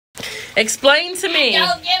Explain to me.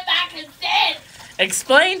 Don't get back and sit.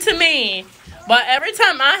 Explain to me. But every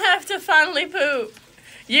time I have to finally poop,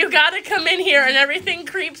 you gotta come in here and everything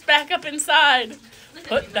creeps back up inside.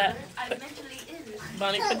 Put that.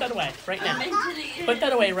 Bonnie, put that away right now. Put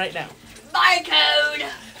that away right now. Barcode.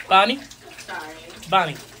 Bonnie? Sorry.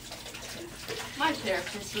 Bonnie. My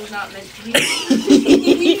therapist was not meant to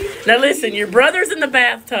be. Now listen, your brother's in the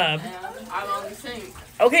bathtub. I'm on the sink.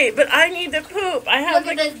 Okay, but I need to poop. I have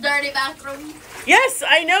Look at this dirty bathroom. Yes,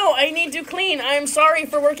 I know. I need to clean. I am sorry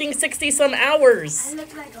for working 60-some hours. I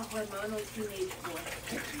look like a hormonal teenage boy.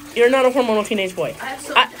 You're not a hormonal teenage boy. I have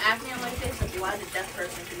so much acne on my face, like why the deaf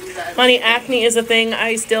person can do that? Honey, acne is a thing.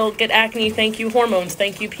 I still get acne. Thank you, hormones.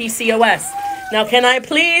 Thank you, PCOS. Now, can I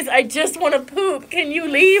please? I just want to poop. Can you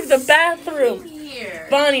leave the bathroom? Here.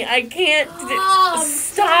 Bonnie, I can't. Stop.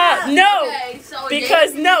 Stop. No. Okay, so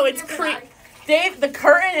Because, no, it's creepy. Dave, the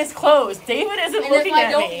curtain is closed. David isn't looking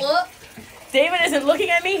at me. David isn't looking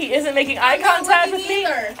at me. He isn't making eye contact with me.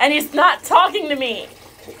 And he's not talking to me.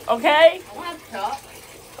 Okay? I don't have to talk.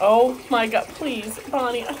 Oh my God, please,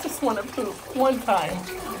 Bonnie, I just want to poop one time.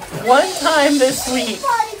 One time this week.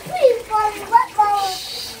 Bonnie, please, Bonnie, let Mom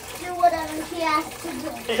do whatever he has to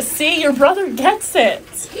do. See, your brother gets it.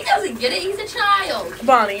 He doesn't get it. He's a child.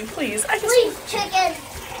 Bonnie, please. Please, chicken.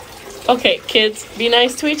 Okay, kids, be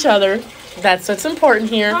nice to each other. That's what's important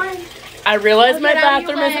here. I realize my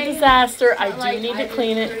bathroom is a disaster. I do need to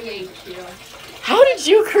clean it. How did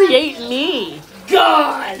you create me?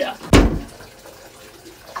 God!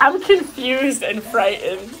 I'm confused and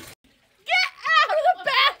frightened. Get out of the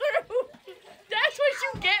bathroom! That's what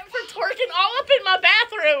you get for twerking all up in my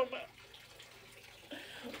bathroom.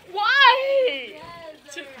 Why?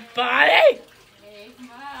 Bonnie? Take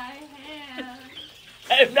my hand.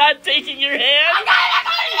 I'm not taking your hand. I'm not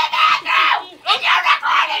going to the bathroom! And you're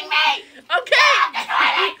recording me! Okay.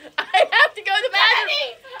 I have to go to the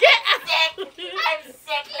bathroom. Get out. I'm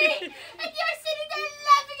sickly! And you're sitting there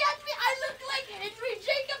laughing at me. I look like Henry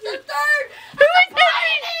Jacob III. Who is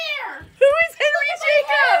Henry? Here. Who is Henry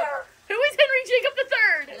Jacob? Who is Henry Jacob I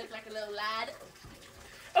III? look like a little lad.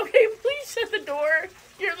 Okay, please shut the door.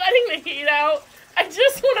 You're letting the heat out. I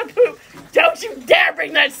just want to poop. Don't you dare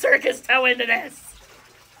bring that circus toe into this.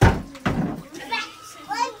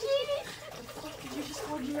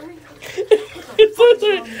 It's so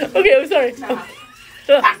sorry. Okay, I'm sorry.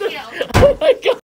 Oh my God.